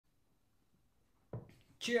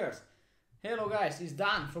Cheers! Hello guys, it's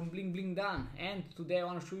Dan from Bling Bling Dan, and today I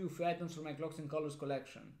want to show you a few items from my Clocks and Colors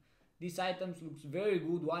collection. These items looks very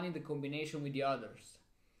good one in the combination with the others.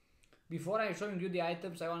 Before I show you the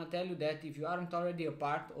items, I want to tell you that if you aren't already a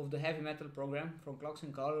part of the heavy metal program from Clocks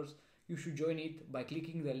and Colors, you should join it by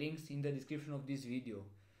clicking the links in the description of this video.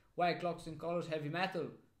 Why Clocks and Colors heavy metal?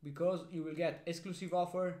 Because you will get exclusive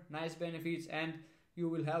offer, nice benefits, and you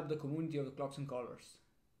will help the community of the Clocks and Colors.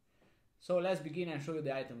 So let's begin and show you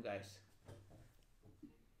the item, guys.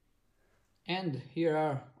 And here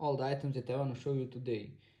are all the items that I want to show you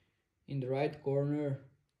today. In the right corner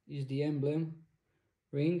is the emblem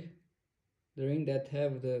ring, the ring that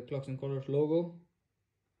have the Clocks and Colors logo.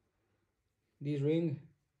 This ring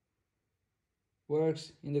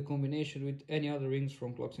works in the combination with any other rings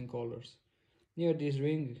from Clocks and Colors. Near this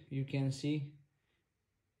ring you can see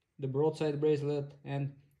the broadside bracelet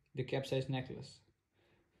and the capsize necklace.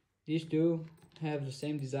 These two have the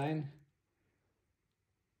same design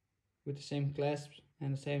with the same clasps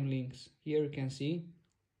and the same links. Here you can see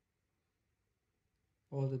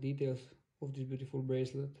all the details of this beautiful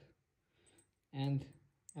bracelet, and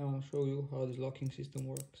I want to show you how this locking system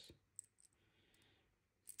works.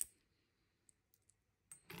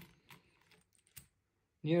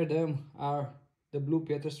 Near them are the blue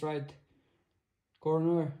pietrostride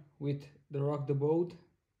corner with the rock the boat,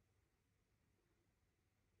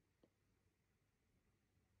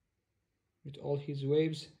 with all his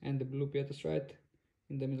waves, and the blue pietrostride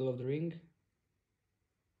in the middle of the ring.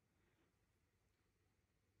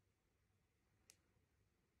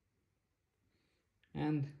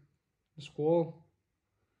 And the squall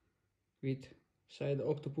with side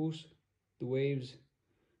octopus, the waves,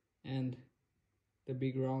 and the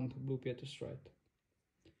big round blue pietrostride.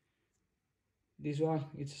 This one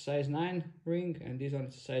it's a size 9 ring, and this one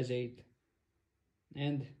is a size 8.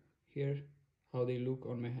 And here how they look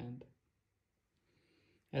on my hand.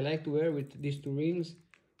 I like to wear with these two rings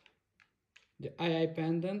the eye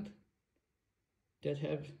pendant that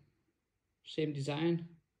have same design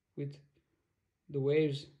with the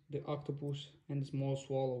waves, the octopus, and the small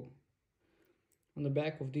swallow. On the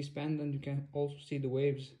back of this pendant you can also see the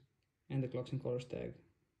waves and the Clocks and Colors tag.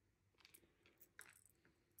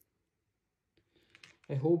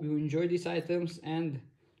 I hope you enjoy these items and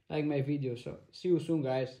like my video. So see you soon,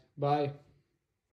 guys. Bye.